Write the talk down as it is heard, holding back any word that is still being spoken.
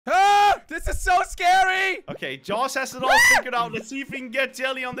This is so scary. Okay, Josh has it all figured out. Let's see if we can get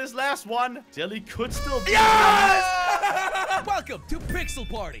Jelly on this last one. Jelly could still be. Yes! Welcome to Pixel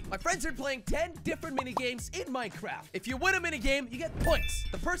Party. My friends are playing 10 different mini games in Minecraft. If you win a mini game, you get points.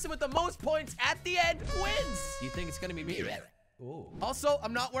 The person with the most points at the end wins. Do you think it's gonna be me? Ooh. Also,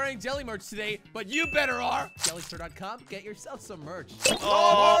 I'm not wearing Jelly merch today, but you better are. Jellystore.com. Get yourself some merch.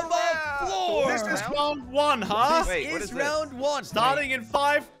 Oh, the floor. This is round 1, huh? This is round 1. Starting in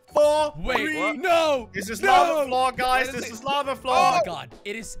 5, 4, Wait, 3. no! This is lava floor, guys. This is lava floor. Oh my god,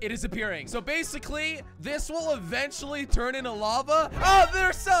 it is appearing. So basically, this will eventually turn into lava. Oh,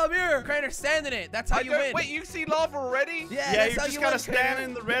 there's some here. Crainer, stand in it. That's how you win. Wait, you see lava already? Yeah, you just gotta stand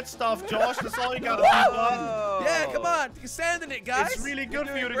in the red stuff, Josh. That's all you gotta do. Yeah, come on. Stand in it, guys. It's really good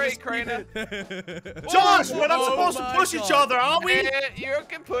for you to great, just Crainer. Josh, we're not supposed to push each other, are we? Yeah, you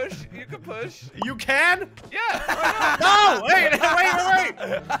can push. You can push. You can? Yeah. No! Wait.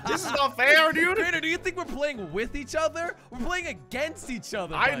 This is not fair, dude. Crainer, do you think we're playing with each other? We're playing against each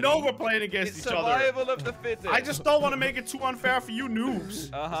other, buddy. I know we're playing against It's each other. survival of the fittest. I just don't want to make it too unfair for you noobs.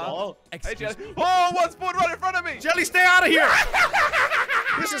 Hey, Jelly. Oh, one spawned right in front of me. Jelly, stay out of here.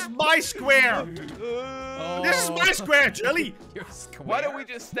 This is my square. This is my square, Jelly. Why don't we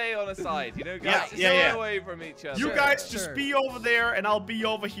just stay on a side? You know, guys, Yeah, stay away from each other. You guys just be over there, and I'll be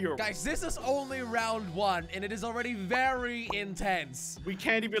over here. Guys, this is only round 1, and it is already very intense. We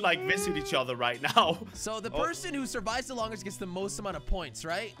can't even, like, visit each other right now. So the person who survives the longest gets the most amount of points,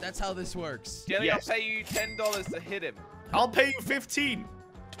 right? That's how this works. Jelly, Yes. I'll pay you $10 to hit him. I'll pay you 15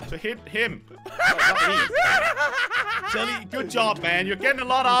 to hit him. Jelly, good job, man. You're getting a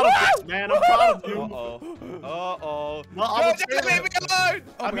lot out of this, man. I'm proud of you. Uh-oh. Well, No, Jelly, leave me alone.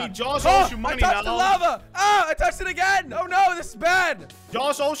 I mean, Josh owes you money I touched the now. lava! Oh, I touched it again! Oh no, this is bad!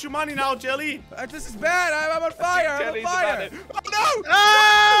 Josh owes you money now, Jelly. This is bad! I'm on fire! I'm on Jelly's fire! about it. Oh, no!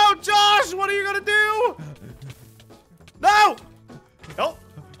 Oh, Josh, what are you gonna do? No!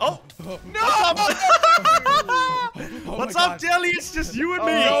 Oh! No! What's up, Jelly? It's just you and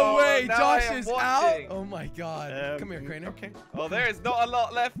me. No way! now Josh I am is watching. out! Oh my god. Come here, Crainer. Okay. Oh, there is not a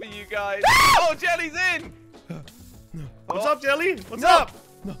lot left for you guys. Oh, Jelly's in! What's up, Jelly? What's up?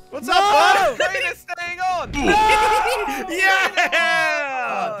 What's up, bud? Crainer's staying on! Yeah!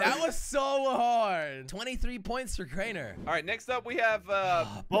 That was so hard. 23 points for Crainer. All right, next up we have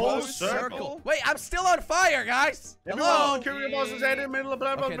Bow Circle. circle. Wait, I'm still on fire, guys. Hello. Everyone, Curio Boss is in the middle of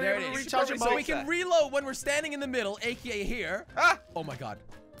blah, blah, Okay, blah, there blah, it is. recharge your So bow. we can reload when we're standing in the middle, aka here. Ah! Oh my god.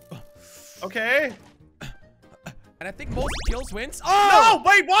 Okay. And I think most kills wins. Oh! No,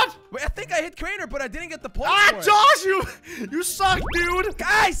 wait, what? Wait, I think I hit Crainer, but I didn't get the points Ah, for it. Josh, you suck, dude.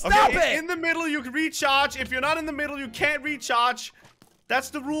 Guys, stop it! In the middle, you can recharge. If you're not in the middle, you can't recharge.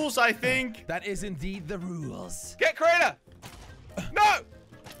 That's the rules, I think. That is indeed the rules. Get Crainer! No!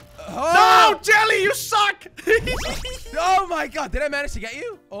 Oh! No, Jelly, you suck. Oh my god, did I manage to get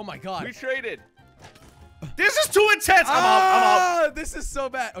you? Oh my god. We traded. This is too intense. I'm out. This is so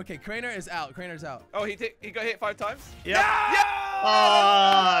bad. Okay, Crainer is out. Crainer's out. Oh, he got hit 5 times? Yep.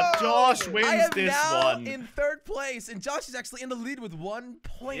 Josh I wins am this now one. in 3rd place, and Josh is actually in the lead with 1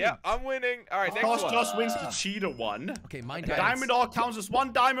 point. Yeah, I'm winning. All right, next one. Josh wins the cheater one. Okay, mine The diamonds. diamond all counts as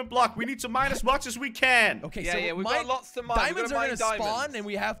 1 diamond block. We need to mine as much as we can. Okay, Yeah, so yeah, we've got lots to mine. We've Diamonds gotta are mine gonna spawn, diamonds. and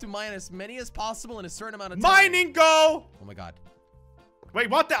we have to mine as many as possible in a certain amount of time. Mining go. Oh my god. Wait,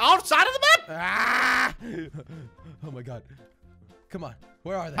 what? The outside of the map? Ah! Oh my god. Come on.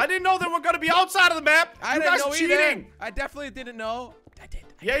 Where are they? I didn't know they were going to be outside of the map. I You didn't guys know are either. cheating. I definitely didn't know. I did.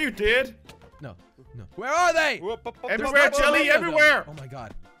 Yeah, you did. No. Where are they? Everywhere, There's Jelly, many of them. everywhere. Oh my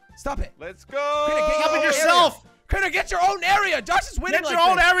god. Stop it. Let's go. Crainer, get Help your it own yourself. area. Crainer, get your own area. Josh is winning Get like your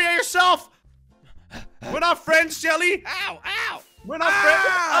own this. area yourself. We're not friends, Jelly. Ow, ow. We're not friends.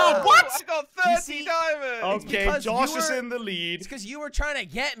 Oh, what? I got You 30 see- diamonds. Okay, because Josh you is were- in the lead. It's because you were trying to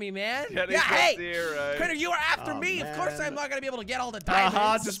get me, man. Jelly's Yeah, got hey. 0. Crainer, you were after Oh, me. Of course man. I'm not going to be able to get all the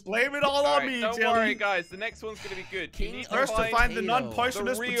diamonds. Just blame it all All on right, me, don't Jelly. worry, guys. The next one's gonna be good. You King need of First to find the potato.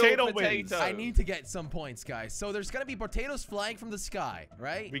 non-poisonous The real potato wins. potato. I need to get some points, guys. So there's going to be potatoes flying from the sky,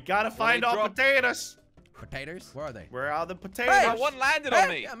 right? We gotta find our drop- potatoes. Potatoes? Where are they? Where are the potatoes? Hey, One landed on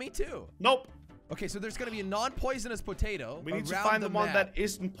Hey, me. yeah, me too. Nope. Okay, so there's going to be a non-poisonous potato We need to around find the one map. that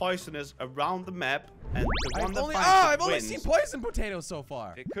isn't poisonous around the map, and the one that finds it I've only wins. seen poison potatoes so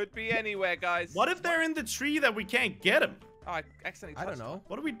far. It could be anywhere, guys. What if they're in the tree that we can't get them? Oh, I accidentally I don't touched know.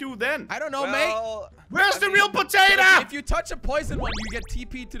 What do we do then? I don't know, mate. Well, Where's I the mean, real potato? If you touch a poison one, you get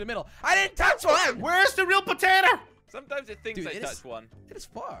TP'd to the middle. I didn't touch one. Where's the real potato? Sometimes it thinks Dude, I it is- touched one. It is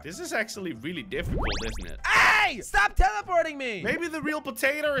far. This is actually really difficult, isn't it? Hey! Stop teleporting me. Maybe the real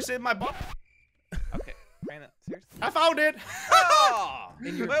potato is in my butt. Okay. Crainer, seriously? I found it. Oh,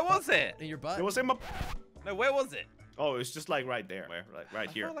 where was it? In your butt? It was in my... No, where was it? Oh, it's just like right there. Right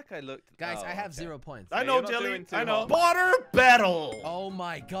I here. felt like I looked. Guys, Oh, I have okay. 0 points. I Yeah, know, you're not Jelly. doing too I know. hot. Border battle. Oh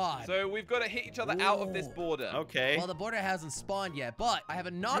my god. So we've got to hit each other out of this Ooh. border. Okay. Well, the border hasn't spawned yet, but I have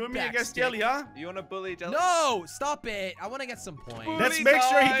a You knockback and me against stick. Jelly, huh? You want to bully Jelly? No, stop it. I want to get some points. Bully Let's make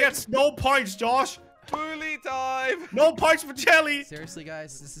sure he time. gets no points, Josh. Bully time. No points for Jelly. Seriously,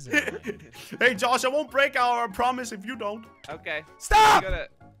 guys, this is it. Hey, Josh, I won't break our promise if you don't. Okay. Stop! You got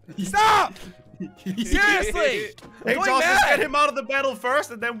it. Stop! Seriously! Hey, going Josh, let's mad. get him out of the battle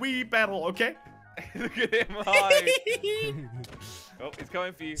first, and then we battle, okay? Look at him hide. Oh, he's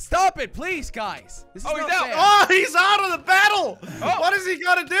coming for you. Stop it, please, guys. This is Oh, not he's out. fair. Oh, he's out of the battle. Oh. What is he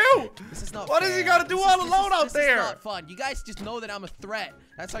gonna do? This is not What fair. is he gonna do This all is- this alone is- out this there? Is not fun. You guys just know that I'm a threat.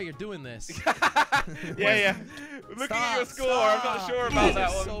 That's how you're doing this. Yeah. Looking at your score, I'm not sure about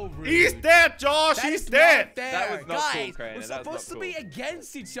that one. So rude. He's dead, Josh. That he's is dead. not fair. That was not cool, guys, Crainer. we're That was supposed not to be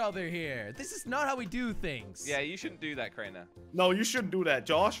against each other here. This is not how we do things. Yeah, you shouldn't do that, Crainer. No, you shouldn't do that,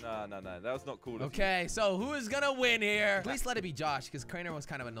 Josh. No. That was not cool. of you. Okay, so who is gonna win here? Please let it be Josh, because Crainer was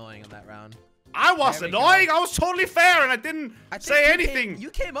kind of annoying on that round. I was There we annoying. go. I was totally fair, and I didn't I think say you anything. you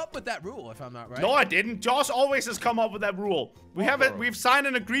came up with that rule, if I'm not right. No, I didn't. Josh always has come up with that rule. We What have it. rule? We've signed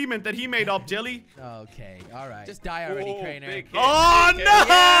an agreement that he made up, Jelly. Okay, all right. Just die already, Oh, Crainer. big hit, Oh big no!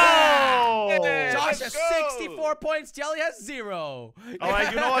 hit. Yeah. Josh Let's has go. 64 points. Jelly has 0. All right,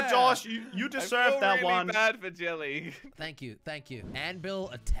 you know what, Josh? You I feel deserve that really one. bad for Jelly. Thank you. Anvil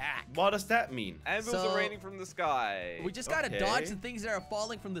attack. What does that mean? Anvils So- are raining from the sky. We just gotta Okay. dodge the things that are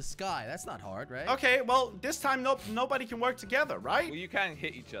falling from the sky. That's not hard, right? Okay, well, this time nobody can work together, right? Well, you can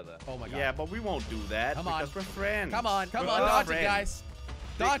hit each other. Oh my god. Yeah, but we won't do that Come on. because we're friends. Come on, We're dodge friends. it, guys.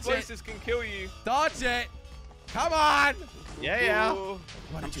 The Dodge it. explosives can kill you. Dodge it. Come on. Yeah. Ooh.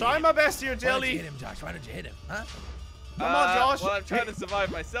 Why don't you Try hit my him? best here, Why don't you Jelly. hit him, Josh? Why don't you hit him? Huh? Come on, Josh. Well, I'm trying to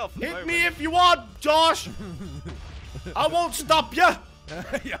survive myself. At the Hit moment. me if you want, Josh. I won't stop you.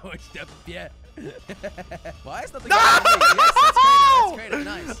 Yo, step, yeah. Why is nothing No! going on with me? Yes, that's Crainer. That's Crainer.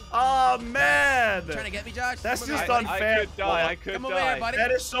 Nice. Oh man. Trying to get me, Josh? That's Come over just here, buddy. unfair. I could die. I could Come over die. here, buddy.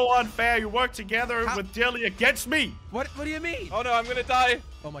 That is so unfair. You work together How- with Jelly against me. What do you mean? Oh no, I'm gonna die.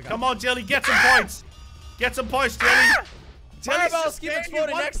 Oh my god. Come on, Jelly, get some points. Get some points, Jelly. Jelly's Fireballs just keep staying in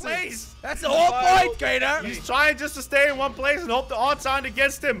exploding one next to me. place. That's the whole Fireball. point, Crainer. He's trying just to stay in one place and hope the odds aren't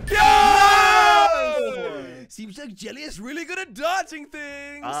against him. No! Seems like Jelly is really good at dodging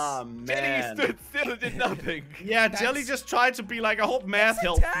things. Ah, Jenny man. stood still and did nothing. Yeah, That's- Jelly just tried to be like, I hope math it's a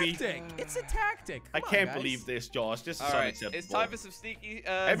helped me. tactic. It's a tactic. I Come on, can't guys. believe this, Josh. This is All right, unacceptable. it's time for some sneaky.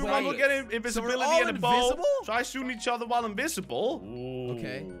 Everyone will Wait. get invisibility So we're all and a bow. invisible? Try shooting each other while invisible.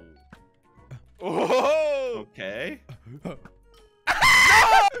 Okay. Oh, Okay.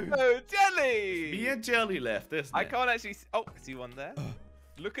 no, Jelly! Me and Jelly left, isn't I it? can't actually. Oh, I see one there.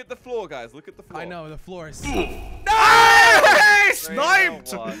 Look at the floor, guys. Look at the floor. I know the floor is. Hey,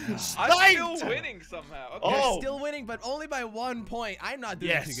 sniped! I'm Sniped! still winning somehow. Okay. Oh. You're still winning, but only by 1 point. I'm not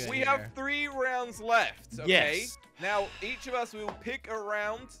doing Yes. too good. We here. have 3 rounds left. Okay. Yes. Now each of us will pick a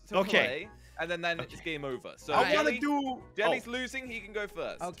round to Okay. play, and then it's game over. So I want to Jelly, do... Jelly's losing. He can go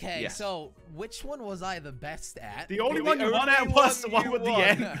first. Okay, Yes. so which one was I the best at? The only The one you won only at was the one one you with the won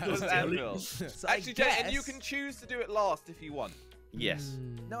end. was Anvil. So I Actually, Jelly, and you guess- can choose to do it last if you want. Yes.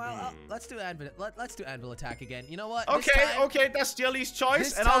 No, let's do Anvil. Let's do Anvil attack again. You know what? Okay, This time- okay, that's Jelly's choice,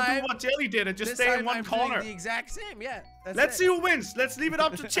 this and I'll time- do what Jelly did and just This stay in time one I'm doing corner. the exact same. Yeah. that's Let's it. see who wins. Let's leave it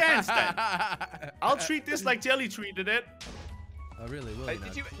up to chance then. I'll treat this like Jelly treated it. Oh really? Will Hey, you did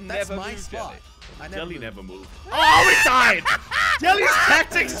not? you That's never my move, spot. Jelly? I never Jelly moved. never moved. Oh, we died! Jelly's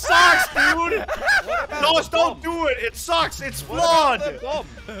tactics sucks, dude! What about Josh, the don't bomb? do it! It sucks! It's What about flawed! the bomb?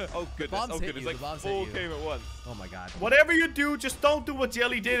 Oh goodness! bombs Oh hit goodness! you, Like the bombs hit 4 you. came at once. Oh my god. Whatever you do, just don't do what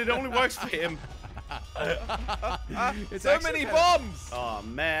Jelly did. It only works for him. It's So actually many kinda- bombs! Oh,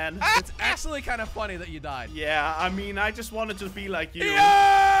 man. It's actually kind of funny that you died. Yeah, I mean, I just wanted to be like you.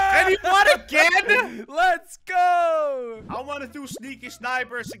 Yeah! And he won again? Let's go! I want to do sneaky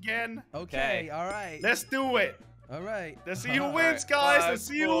snipers again. Okay, all right. Let's do it. All right. Let's see who All wins, right. guys. 5, Let's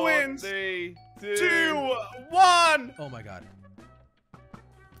see who 4, wins. 3, 2, 1. Oh my god.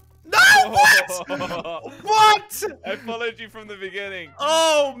 No! What? What? I followed you from the beginning.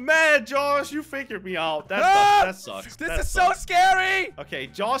 Oh man, Josh, you figured me out. Ah! That sucks. This That is so sucks. scary! Okay,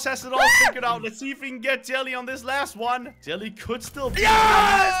 Josh has it all figured out. Let's see if we can get Jelly on this last one. Jelly could still be.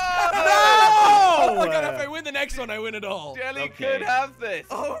 Yes! No! Oh my god, if I win the next one, I win it all. Jelly Okay. could have this.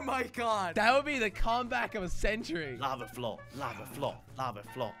 Oh my god. That would be the comeback of a century. Lava flow, lava flow, lava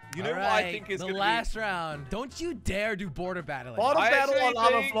flow. You know All what I right, think is the going to last round. Don't you dare do border battling. Bottom I battle actually on lava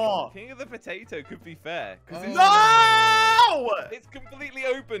think floor. King of the potato could be fair. Because No! it's completely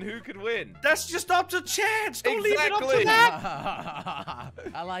open who could win. That's just up to chance. Don't leave it up to Exactly.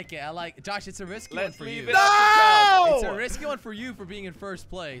 that. I like it. I like it. Josh, it's a risky one Let's for leave you. it up to chance. It's a risky one for you for being in first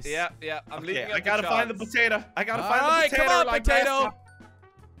place. Yeah, yeah. I'm leaving Okay, it I up gotta to find the chance. potato. I gotta All find right, the potato. come on, like potato. last time.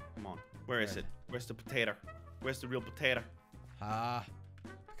 Come on. Where is it? Where's the potato? Where's the real potato?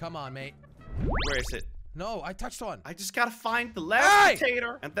 Come on, mate. Where is it? No, I touched one. I just gotta find the last Hey!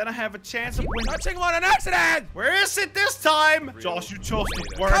 potato, and then I have a chance of winning. Touching one on accident! Where is it this time? Real Josh, you chose the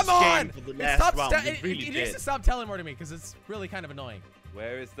potato. worst Come on! game for the It last stops round. You it really needs did. to stop teleporting me because it's really kind of annoying.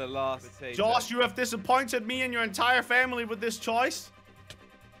 Where is the last potato? Josh, you have disappointed me and your entire family with this choice.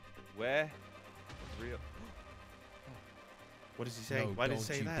 Where? Real. What does he say? No, Why did he don't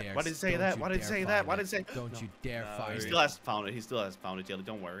say you that? dare- Why did he say don't that? you Why did he dare say find that? Why it. did he say? Don't No. you dare No, find He it. still hasn't found it. He still hasn't found it, Jelly.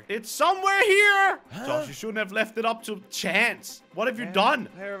 Don't worry. It's somewhere here. Huh? Josh, you shouldn't have left it up to chance. What have you Where- done?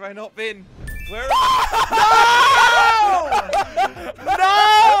 Where have I not been? Where? No!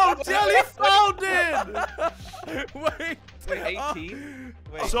 No! Jelly found it. Wait. Wait, 18?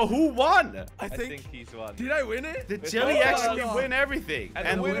 Wait, So who won? I I think he's won. Did I win it? Did It's Jelly all actually done. win everything? And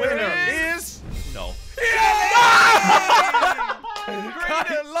And the the winner winner is- is no.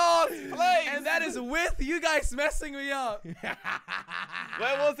 Green in last place! And that is with you guys messing me up.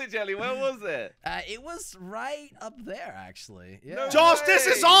 Where was it, Jelly? Where was it? It was right up there, actually. Yeah. No. Josh, this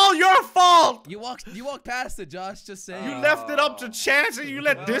way. is all your fault. You walked past it, Josh. Just saying. You left it up to chance and you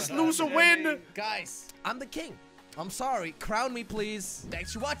let this loser win. Guys, I'm the king. I'm sorry. Crown me, please.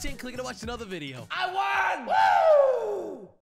 Thanks for watching. Click to watch another video. I won! Woo!